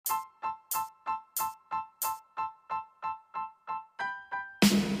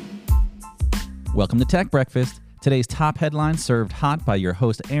Welcome to Tech Breakfast. Today's top headlines served hot by your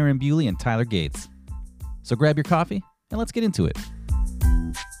host Aaron Bewley and Tyler Gates. So grab your coffee and let's get into it.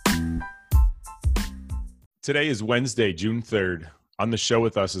 Today is Wednesday, June 3rd. On the show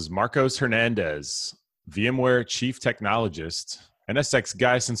with us is Marcos Hernandez, VMware Chief Technologist, NSX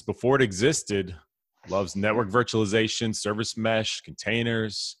guy since before it existed, loves network virtualization, service mesh,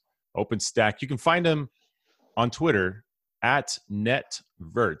 containers, OpenStack. You can find him on Twitter at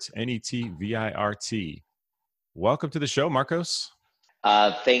NetVirt, N-E-T-V-I-R-T. Welcome to the show, Marcos.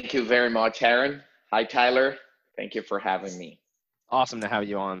 Thank you very much, Aaron. Hi, Tyler. Thank you for having me. Awesome to have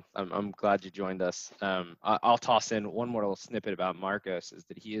you on. I'm glad you joined us. I'll toss in one more little snippet about Marcos, is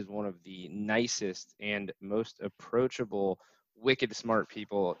that he is one of the nicest and most approachable, wicked smart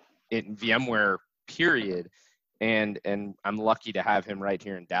people in VMware, period. And I'm lucky to have him right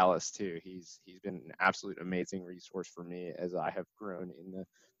here in Dallas too. He's been an absolute amazing resource for me as I have grown in the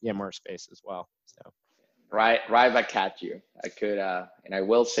VMware space as well. So Right back at you. I could, and I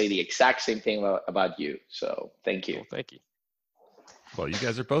will say the exact same thing about you. So thank you. well, thank you. Well, you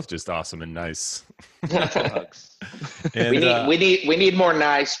guys are both just awesome and nice. Hugs. And, we need more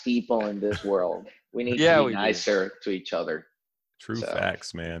nice people in this world. We need to be nicer to each other. True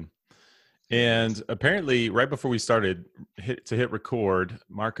facts, man. And apparently, right before we started to hit record,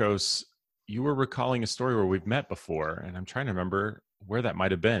 Marcos, you were recalling a story where we've met before, and I'm trying to remember where that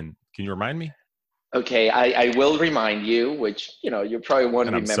might have been. Can you remind me? Okay, I will remind you, which you probably won't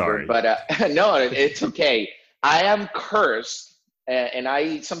remember, sorry. but no, it's okay. I am cursed,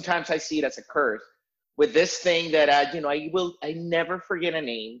 and sometimes I see it as a curse with this thing that I never forget a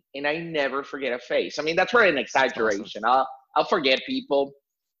name and I never forget a face. I mean, that's really an exaggeration. Awesome. I'll forget people.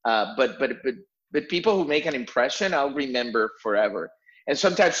 But people who make an impression, I'll remember forever. And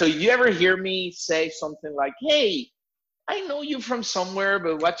sometimes, so you ever hear me say something like, "Hey, I know you from somewhere,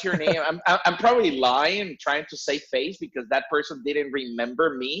 but what's your name?" I'm probably lying, trying to say face because that person didn't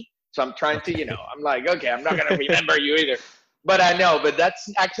remember me. So I'm trying to, I'm like, okay, I'm not gonna remember you either. But I know, but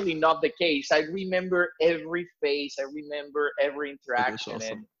that's actually not the case. I remember every face. I remember every interaction.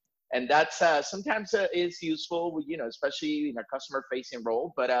 Awesome. And that's sometimes is useful, especially in a customer-facing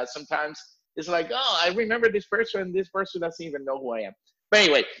role. But sometimes it's like, oh, I remember this person. This person doesn't even know who I am. But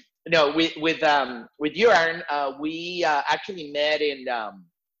anyway, with you, Aaron, we actually met in a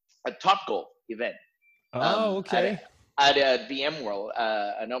TopGolf event. Oh, okay. At VMworld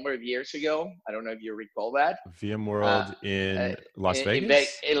a number of years ago. I don't know if you recall that. VMworld in Las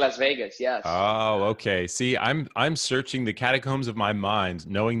Vegas? In Las Vegas, yes. Oh, okay. See, I'm searching the catacombs of my mind,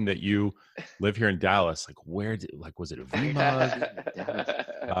 knowing that you live here in Dallas. Like, was it a VMUG?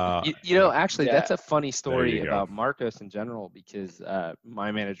 Actually, that's a funny story about Marcos in general, because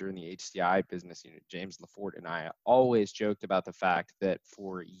my manager in the HCI business unit, James LaForte, and I always joked about the fact that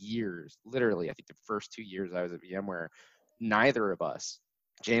for years, literally, I think the first 2 years I was at VMware, neither of us,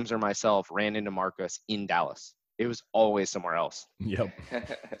 James or myself, ran into Marcos in Dallas. It was always somewhere else. Yep.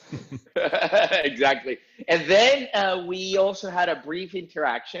 Exactly. And then we also had a brief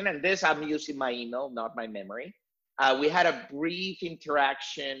interaction, and this I'm using my email, not my memory. We had a brief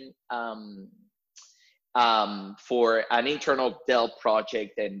interaction for an internal Dell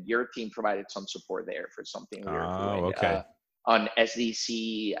project, and your team provided some support there for something we were doing on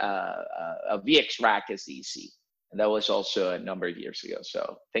SDC, a VxRack SDC. And that was also a number of years ago.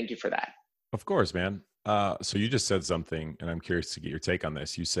 So thank you for that. Of course, man. So you just said something, and I'm curious to get your take on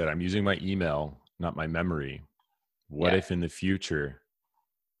this. You said, I'm using my email, not my memory. What if in the future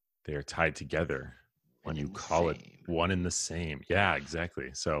they're tied together and you call it one and the same? Yeah,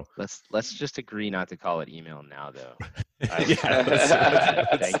 exactly. So let's just agree not to call it email now, though. let's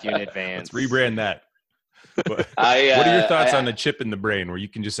thank you in advance. Let's rebrand that. What are your thoughts on the chip in the brain where you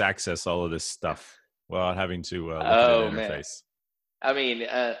can just access all of this stuff without having to look at an interface? I mean,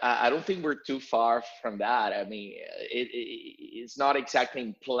 I don't think we're too far from that. I mean, it's not exactly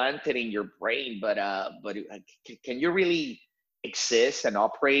implanted in your brain, but can you really exist and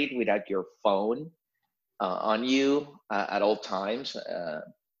operate without your phone on you at all times?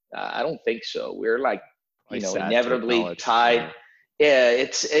 I don't think so. We're like, inevitably tied. Yeah,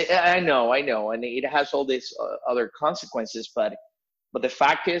 I know, and it has all these other consequences, but the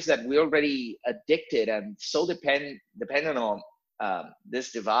fact is that we're already addicted and so dependent on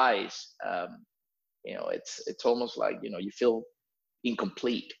this device. It's almost like you feel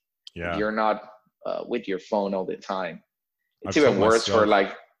incomplete. Yeah, you're not with your phone all the time. It's even worse for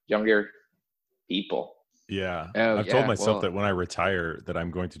like younger people. Yeah. I've told myself that when I retire that I'm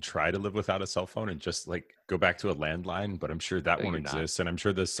going to try to live without a cell phone and just like go back to a landline, but I'm sure that won't exist. And I'm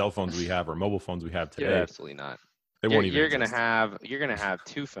sure the cell phones we have or mobile phones we have today absolutely not. They won't even You're exist. gonna have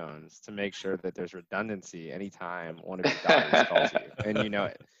two phones to make sure that there's redundancy anytime one of your daughters calls you, and you know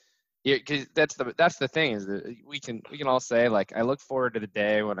it. Because that's the thing is that we can all say like I look forward to the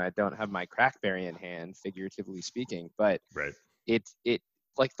day when I don't have my crackberry in hand, figuratively speaking, but Right. it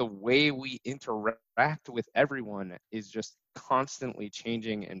like the way we interact with everyone is just constantly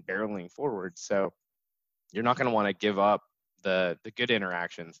changing and barreling forward. So you're not going to want to give up the good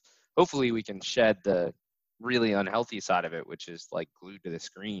interactions. Hopefully we can shed the really unhealthy side of it, which is like glued to the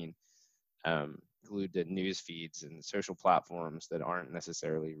screen, glued to news feeds and social platforms that aren't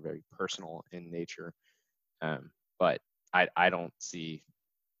necessarily very personal in nature. But I don't see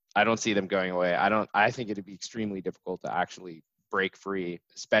them going away. I think it'd be extremely difficult to actually break free,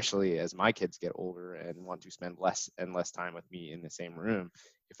 especially as my kids get older and want to spend less and less time with me in the same room,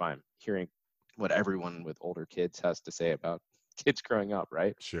 if I'm hearing what everyone with older kids has to say about kids growing up,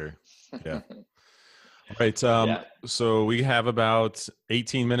 right? Sure. Yeah. All right. Yeah. So we have about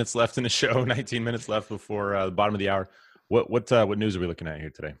 18 minutes left in the show, 19 minutes left before the bottom of the hour. What news are we looking at here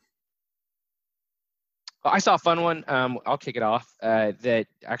today? I saw a fun one. I'll kick it off. That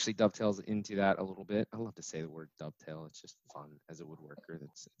actually dovetails into that a little bit. I love to say the word dovetail. It's just fun as a woodworker.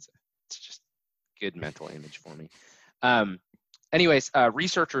 It's just good mental image for me. Anyways,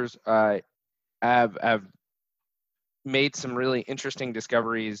 researchers have made some really interesting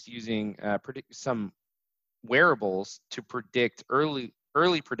discoveries using some wearables to early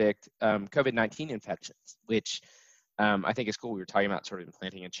predict COVID-19 infections, which I think is cool. We were talking about sort of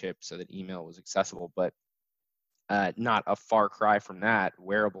implanting a chip so that email was accessible, but not a far cry from that,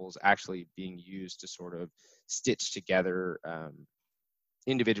 wearables actually being used to sort of stitch together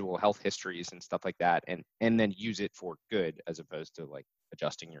individual health histories and stuff like that, and then use it for good as opposed to like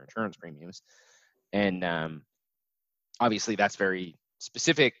adjusting your insurance premiums. And obviously that's very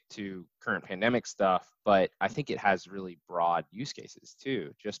specific to current pandemic stuff, but I think it has really broad use cases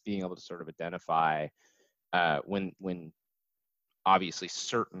too. Just being able to sort of identify when obviously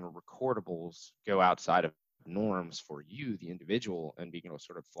certain recordables go outside of norms for you, the individual, and being able to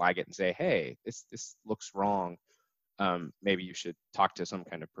sort of flag it and say, hey, this looks wrong. Maybe you should talk to some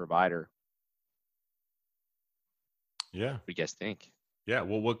kind of provider. Yeah. What do you guys think? Yeah.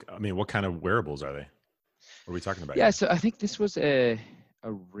 Well, what kind of wearables are they? What are we talking about? Yeah, here? so I think this was a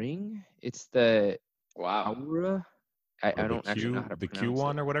ring. It's the Wow. Aura. I don't actually know how to the pronounce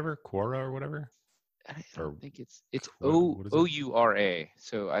Q1 it. or whatever, Quora or whatever. I don't think it's what is it? OURA.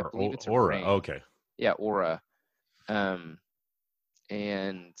 So I believe it's a Aura. ring. Okay. Yeah, Aura. And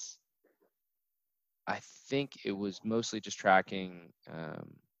I think it was mostly just tracking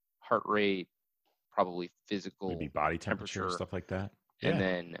heart rate, probably physical Maybe body temperature, stuff like that. And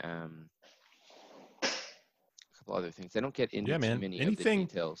then a couple other things. I don't get into too many of the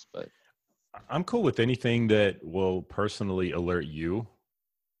details, but I'm cool with anything that will personally alert you.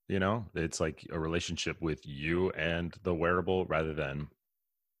 You know, it's like a relationship with you and the wearable rather than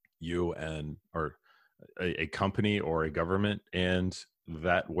you and or a company or a government and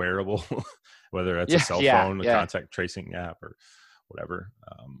that wearable, whether that's a cell phone, a contact tracing app or whatever,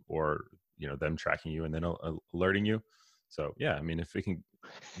 or, you know, them tracking you and then alerting you. So, yeah, I mean, if we can,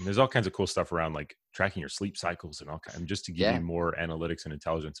 there's all kinds of cool stuff around like tracking your sleep cycles and all kinds, just to give you more analytics and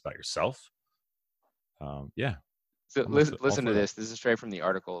intelligence about yourself. Yeah. So listen to this. This is straight from the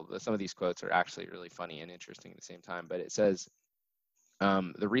article. Some of these quotes are actually really funny and interesting at the same time. But it says,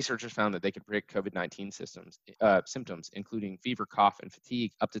 the researchers found that they could predict COVID-19 symptoms, including fever, cough, and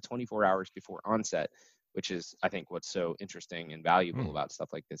fatigue, up to 24 hours before onset, which is, I think, what's so interesting and valuable about stuff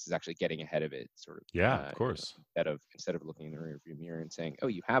like this is actually getting ahead of it, sort of. Yeah, of course. You know, instead of looking in the rearview mirror and saying, "Oh,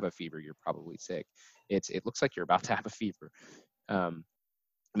 you have a fever, you're probably sick." It looks like you're about to have a fever.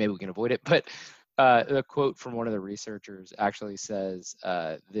 Maybe we can avoid it, but. The quote from one of the researchers actually says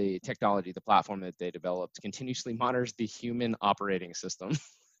the technology, the platform that they developed, continuously monitors the human operating system.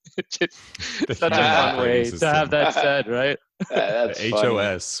 Such a fun way to have that said, right? That's the funny.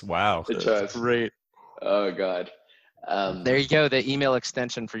 HOS. Wow. HOS. Great. Oh, God. There you go. The email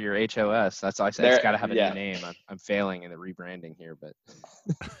extension for your HOS. That's all I said. It's got to have a new name. I'm failing in the rebranding here, but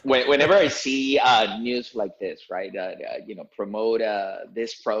whenever I see news like this, right, you know, promote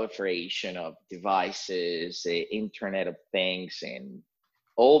this proliferation of devices, the Internet of Things, and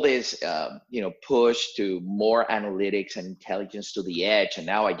all this, you know, push to more analytics and intelligence to the edge. And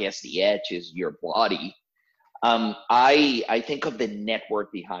now I guess the edge is your body. I think of the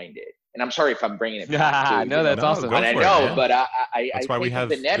network behind it. And I'm sorry if I'm bringing it back to, no, that's awesome. And I know, but I that's why think we have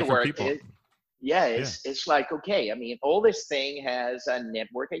of the network. people. It's like, okay, I mean, all this thing has a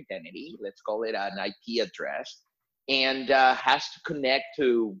network identity, let's call it an IP address, and has to connect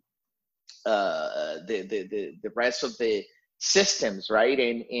to the rest of the systems, right?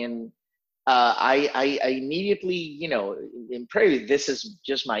 And I immediately, and probably this is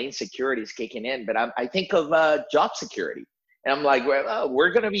just my insecurities kicking in, but I think of job security. And I'm like, well,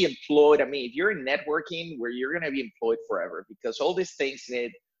 we're going to be employed. I mean, if you're in networking, where you're going to be employed forever, because all these things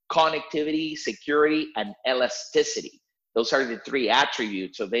need connectivity, security, and elasticity. Those are the three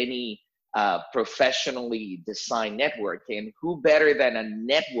attributes of any professionally designed network. And who better than a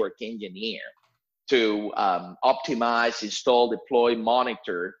network engineer to optimize, install, deploy,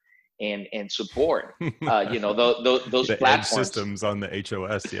 monitor, and support those the platforms, edge systems on the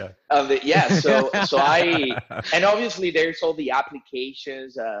HOS. Yeah. So and obviously there's all the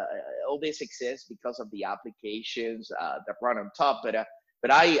applications. All this exists because of the applications that run on top. But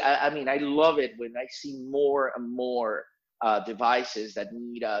I mean, I love it when I see more and more devices that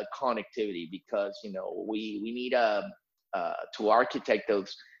need connectivity, because we need to architect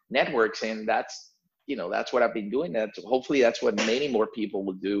those networks, and that's what I've been doing. Hopefully that's what many more people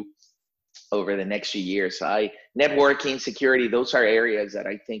will do over the next few years. Networking, security, those are areas that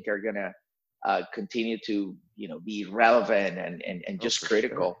I think are gonna continue to be relevant and just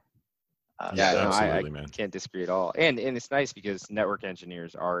critical. Sure. Absolutely, I man. can't disagree at all. And it's nice because network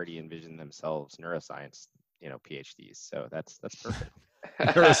engineers already envision themselves neuroscience, PhDs. So that's perfect.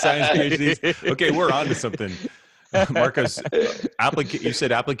 Neuroscience PhDs. Okay, we're on to something. Marcos, you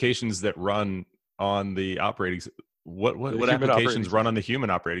said applications that run on the operating. What applications run on the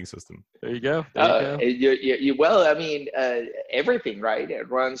human operating system? There you go. Well, I mean, everything, right? It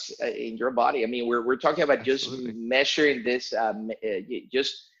runs in your body. I mean, we're talking about just measuring this,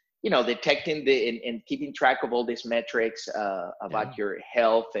 just detecting and keeping track of all these metrics about your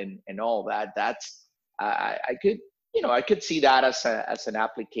health and all that. That's I could see that as an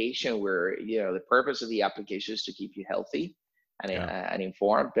application where the purpose of the application is to keep you healthy and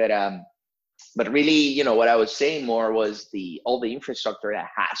informed, but really, what I was saying more was all the infrastructure that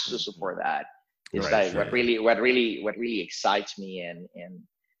has to support that is what really excites me, and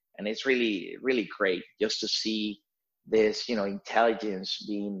it's really, really great just to see this intelligence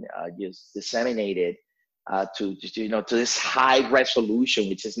being just disseminated to this high resolution,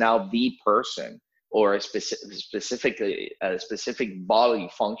 which is now the person or a specific bodily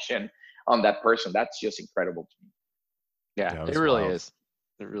function on that person. That's just incredible to me. Yeah, it really is.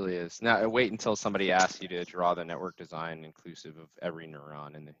 It really is. Now, wait until somebody asks you to draw the network design inclusive of every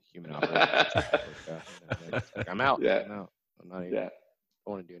neuron in the human operating system. I'm out. Yeah. I'm out. I'm not even. I don't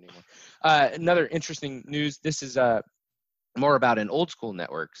want to do it anymore. Another interesting news. This is more about an old school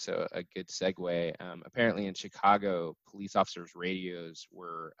network, so a good segue. Apparently, in Chicago, police officers' radios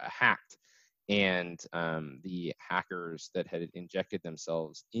were hacked, and the hackers that had injected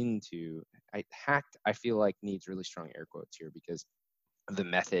themselves into hacked. I feel like needs really strong air quotes here, because the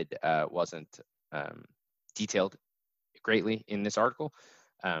method wasn't detailed greatly in this article.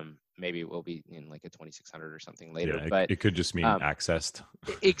 Maybe it will be in like a 2600 or something later. But it could just mean accessed.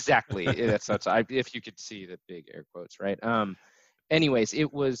 Exactly. That's if you could see the big air quotes, right? Anyways,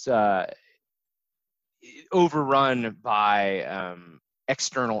 it was overrun by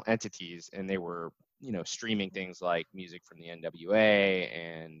external entities, and they were streaming things like music from the NWA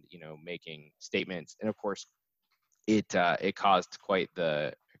and making statements, and of course it caused quite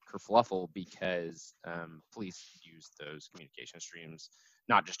the kerfluffle, because police used those communication streams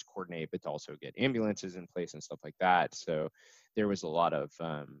not just to coordinate, but to also get ambulances in place and stuff like that. So there was a lot of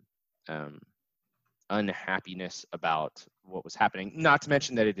unhappiness about what was happening. Not to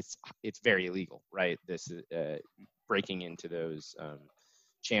mention that it's very illegal, right? This is breaking into those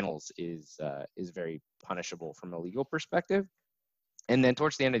channels is very punishable from a legal perspective. And then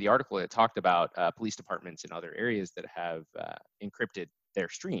towards the end of the article, it talked about police departments in other areas that have encrypted their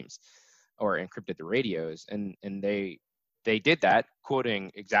streams or encrypted the radios, and they did that,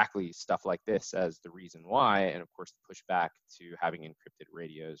 quoting exactly stuff like this as the reason why. And of course, the pushback to having encrypted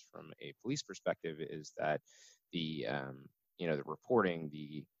radios from a police perspective is that the the reporting,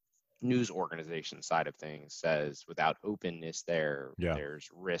 the news organization side of things says without openness there's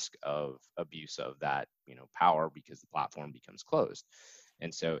risk of abuse of that power, because the platform becomes closed.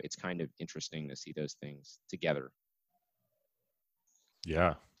 And so it's kind of interesting to see those things together.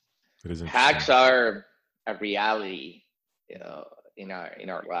 Yeah, it is. Hacks are a reality in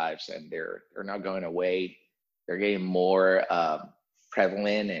our lives, and they're not going away. They're getting more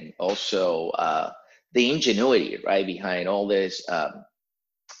prevalent, and also the ingenuity right behind all this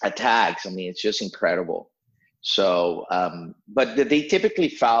attacks. I mean, it's just incredible. So, but they typically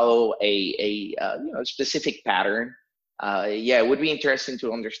follow a specific pattern. It would be interesting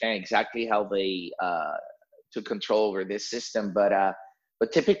to understand exactly how they took control over this system. But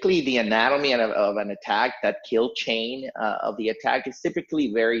But typically, the anatomy of an attack, that kill chain of the attack, is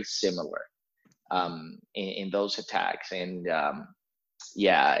typically very similar in those attacks. And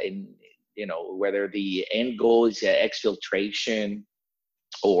whether the end goal is exfiltration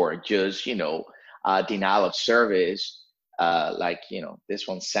or just denial of service, this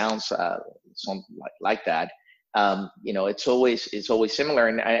one sounds something like that. It's always similar.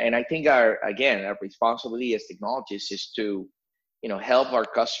 And I think our responsibility as technologists is to help our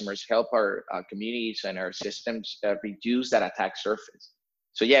customers, help our communities and our systems reduce that attack surface.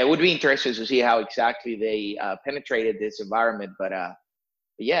 So yeah, it would be interesting to see how exactly they penetrated this environment. But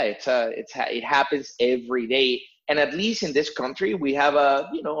yeah, it happens every day. And at least in this country, we have a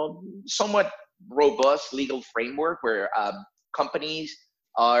somewhat robust legal framework where companies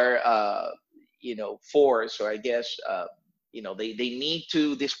are forced, or I guess they need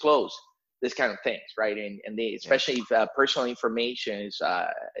to disclose this kind of things, right? And they, especially if personal information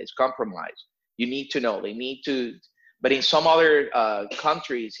is compromised, you need to know. They need to. But in some other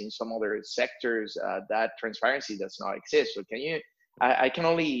countries, in some other sectors, that transparency does not exist. So I can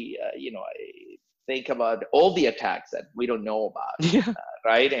only think about all the attacks that we don't know about,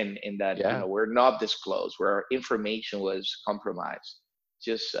 right? And that we're not disclosed, where our information was compromised.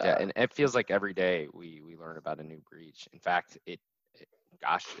 Just and it feels like every day we learn about a new breach. In fact, a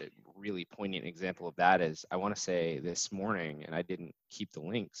really poignant example of that is, I want to say this morning, and I didn't keep the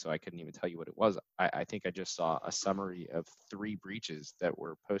link, so I couldn't even tell you what it was. I think I just saw a summary of 3 breaches that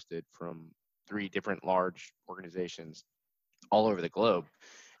were posted from 3 different large organizations all over the globe.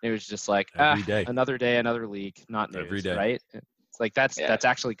 And it was just like, every day, another day, another leak, not news, every day, right? It's like that's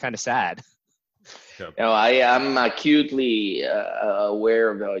actually kind of sad. I am acutely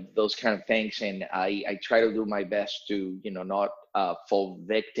aware of those kind of things, and I try to do my best to not fall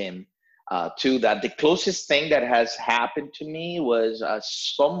victim to that. The closest thing that has happened to me was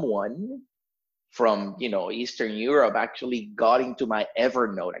someone from Eastern Europe actually got into my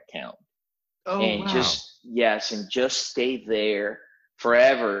Evernote account, just stayed there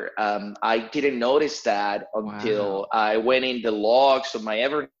forever. I didn't notice that until I went in the logs of my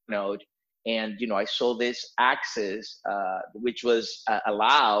Evernote. And, I saw this access, which was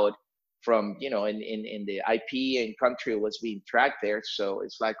allowed from, in the IP and country was being tracked there. So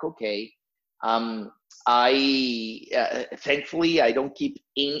it's like, okay, thankfully, I don't keep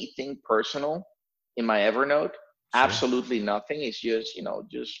anything personal in my Evernote. Sure. Absolutely nothing. It's just,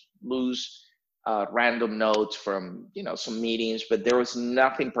 just loose random notes from, some meetings, but there was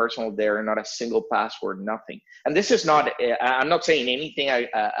nothing personal there, not a single password, nothing. And this is not, I'm not saying anything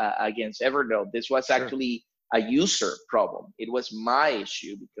against Evernote. This was actually a user problem. It was my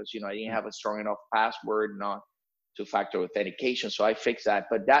issue because, I didn't have a strong enough password, not two-factor authentication. So I fixed that,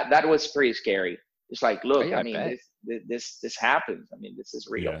 but that was pretty scary. It's like, look, this happens. I mean, this is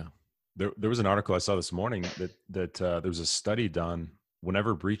real. Yeah. There was an article I saw this morning that there was a study done.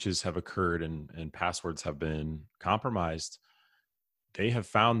 Whenever breaches have occurred and passwords have been compromised, they have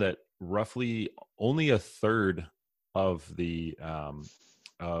found that roughly only a third of the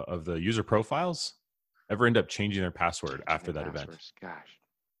user profiles ever end up changing their password after that event. Gosh,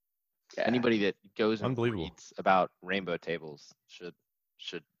 anybody that goes and reads about rainbow tables should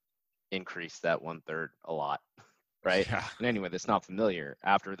increase that 1/3 a lot, right? Yeah. And anyway, that's not familiar.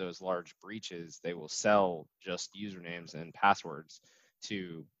 After those large breaches, they will sell just usernames and passwords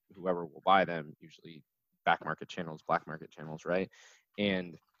to whoever will buy them, usually back market channels, black market channels, right?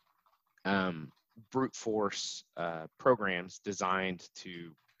 And brute force programs designed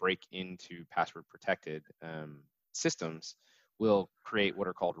to break into password protected systems will create what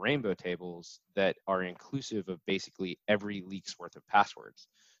are called rainbow tables that are inclusive of basically every leak's worth of passwords.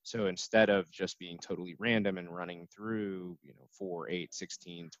 So instead of just being totally random and running through 4, 8,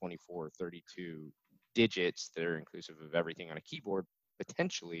 16, 24, 32 digits that are inclusive of everything on a keyboard,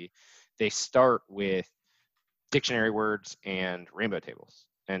 potentially they start with dictionary words and rainbow tables.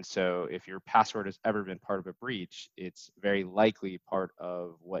 And so if your password has ever been part of a breach, it's very likely part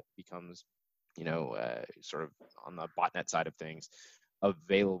of what becomes, sort of on the botnet side of things,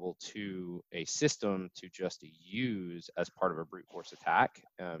 available to a system to just use as part of a brute force attack,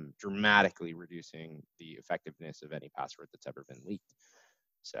 dramatically reducing the effectiveness of any password that's ever been leaked.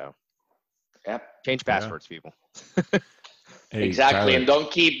 So change passwords, people. Hey, exactly. Tyler. And don't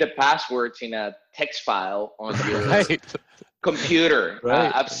keep the passwords in a text file on your computer.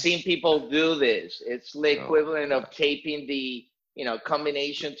 Right. I've seen people do this. It's the equivalent of taping the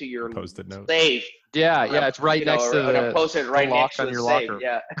combination to your Post-it note. safe. Yeah, it's right next to the post-it right lock next to on the your safe.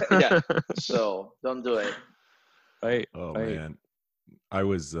 locker. Yeah. So don't do it. Right. Oh right. man, I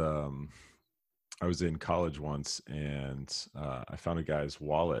was I was in college once, and I found a guy's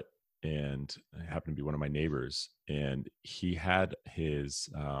wallet, and it happened to be one of my neighbors, and he had his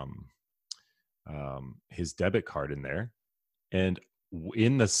debit card in there, and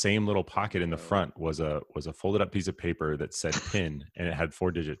in the same little pocket in the front was a folded up piece of paper that said PIN, and it had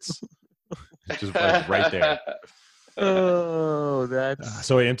 4 digits, just like right there. Oh, that's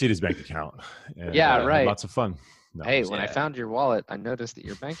So I emptied his bank account. And, Yeah, had right. lots of fun. No, Hey, just when I kidding. found your wallet, I noticed that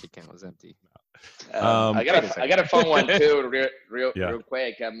your bank account was empty. I got a fun one too, real Yeah.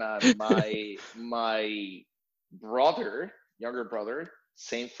 quick. My brother, younger brother,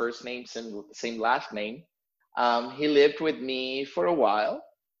 same first name, same last name. He lived with me for a while.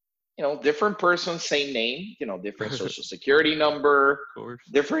 Different person, same name. Different social security number, Of course.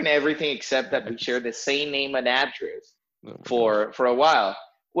 different everything, except that we share the same name and address Oh my gosh. for a while.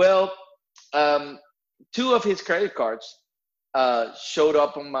 Well, 2 of his credit cards showed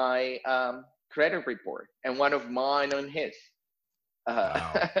up on my credit report, and one of mine on his.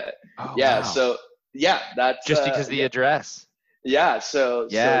 Wow. Oh, Yeah. wow. So that's Just because the address. yeah. So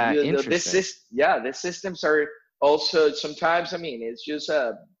Yeah, this systems are also sometimes. I mean, it's just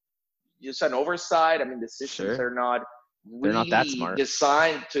an oversight. I mean, the systems Sure. are not They're not that really smart.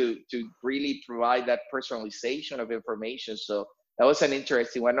 designed to really provide that personalization of information. So that was an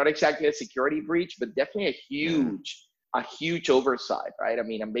interesting one. Not exactly a security breach, but definitely a huge oversight, right? I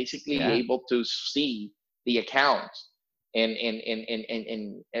mean, I'm basically Yeah. able to see the account, and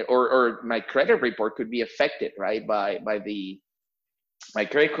or my credit report could be affected, right, by my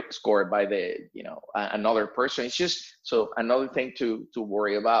credit score by the another person. It's just so another thing to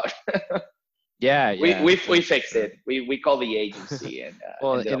worry about. Yeah. We fixed it. We call the agency and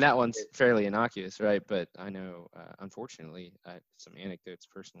Well, ended and up that one's fixing fairly innocuous, right? But I know, unfortunately, some anecdotes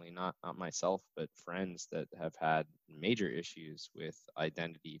personally, not myself, but friends that have had major issues with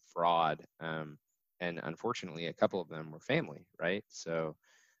identity fraud. And unfortunately, a couple of them were family, right? So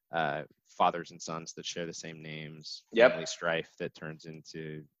fathers and sons that share the same names, Yep. family strife that turns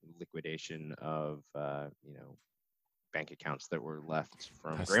into liquidation of, bank accounts that were left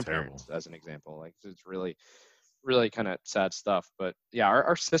from That's grandparents, terrible. as an example. Like, it's really kind of sad stuff. But yeah,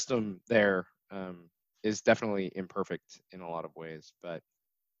 our system there is definitely imperfect in a lot of ways, but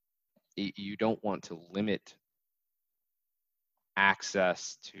you don't want to limit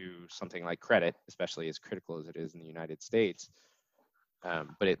access to something like credit, especially as critical as it is in the United States.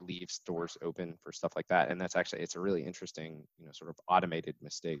 But it leaves doors open for stuff like that. And that's actually, it's a really interesting, sort of automated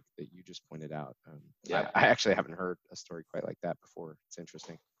mistake that you just pointed out. Yeah. I actually haven't heard a story quite like that before. It's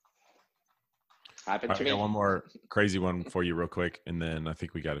interesting. Happened to I me. got one more crazy one for you real quick, and then I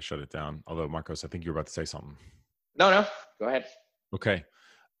think we got to shut it down. Although, Marcos, I think you were about to say something. No, go ahead. Okay.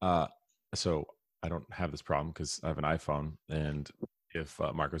 So I don't have this problem because I have an iPhone. And if,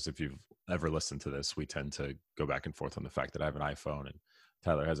 Marcos, if you've ever listened to this, we tend to go back and forth on the fact that I have an iPhone and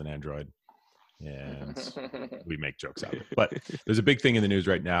Tyler has an Android. And we make jokes out of it. But there's a big thing in the news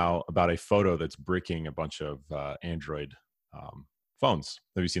right now about a photo that's bricking a bunch of Android phones.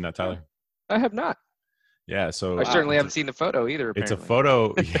 Have you seen that, Tyler? I have not. Yeah. So I certainly haven't seen the photo either. It's Apparently. a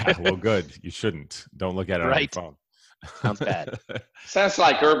photo. Yeah. Well, good. You shouldn't. Don't look at it Right. on your phone. Sounds bad. Sounds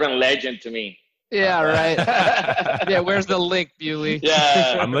like urban legend to me. Yeah, right. Yeah, where's the link, Bewley?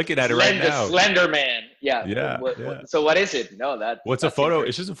 Yeah. I'm looking at it right now. Slender Man. Yeah. Yeah, So what is it? No, Well, it's a that's photo. interesting.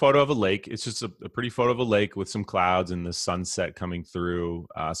 It's just a photo of a lake. It's just a pretty photo of a lake with some clouds and the sunset coming through,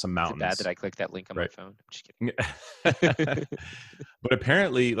 some Is it mountains. bad that I clicked that link on Right. my phone? I'm just kidding. But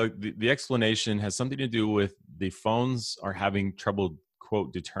apparently, like the explanation has something to do with the phones are having trouble,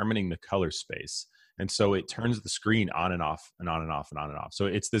 quote, determining the color space. And so it turns the screen on and off and on and off and on and off. So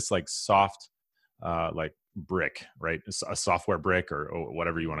it's this like soft, like brick, right? A software brick or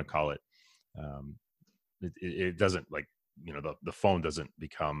whatever you want to call it. It doesn't like, the phone doesn't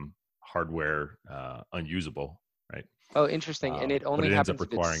become hardware unusable, right? Oh, interesting. And it but only it ends happens up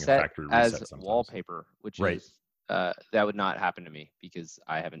if it's requiring a set factory reset as sometimes. wallpaper, which Right. is that would not happen to me because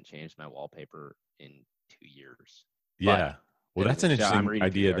I haven't changed my wallpaper in 2 years. Yeah. Well, that's an So I'm interesting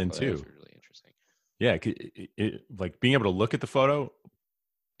reading through the idea then article. That too. was really interesting. Yeah, like being able to look at the photo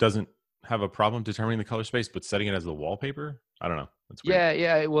doesn't have a problem determining the color space, but setting it as the wallpaper, I don't know. That's weird.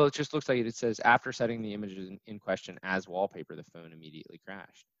 Yeah. Well, it just looks like it says after setting the images in question as wallpaper, the phone immediately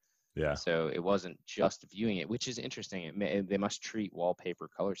crashed. Yeah. So it wasn't just viewing it, which is interesting. They must treat wallpaper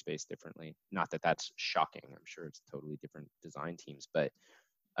color space differently. Not that that's shocking. I'm sure it's totally different design teams, but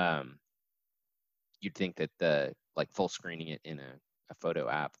you'd think that the like full screening it in a photo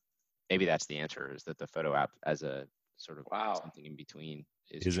app, maybe that's the answer, is that the photo app as a sort of something in between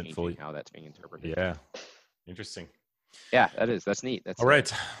isn't changing fully how that's being interpreted. Yeah. Interesting. Yeah, that's neat. That's all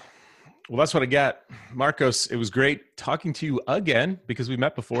right. Well, that's what I got. Marcos, it was great talking to you again because we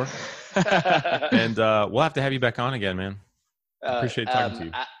met before. And we'll have to have you back on again, man. Appreciate talking to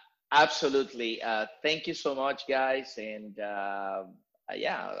you. Absolutely. Thank you so much, guys. And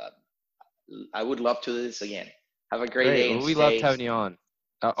yeah, I would love to do this again. Have a great day. Well, we loved having you on.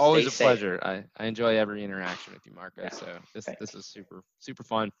 Always a Stay pleasure. I enjoy every interaction with you, Marco. Yeah. So this is super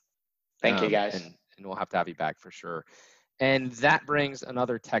fun. Thank you, guys. And we'll have to have you back for sure. And that brings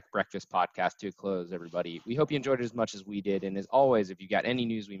another Tech Breakfast podcast to a close, everybody. We hope you enjoyed it as much as we did. And as always, if you got any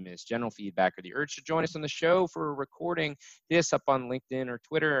news we missed, general feedback, or the urge to join us on the show for a recording, hit us up on LinkedIn or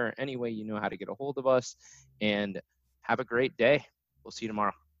Twitter or any way you know how to get a hold of us. And have a great day. We'll see you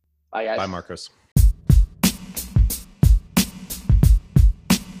tomorrow. Bye, guys. Bye, Marcos.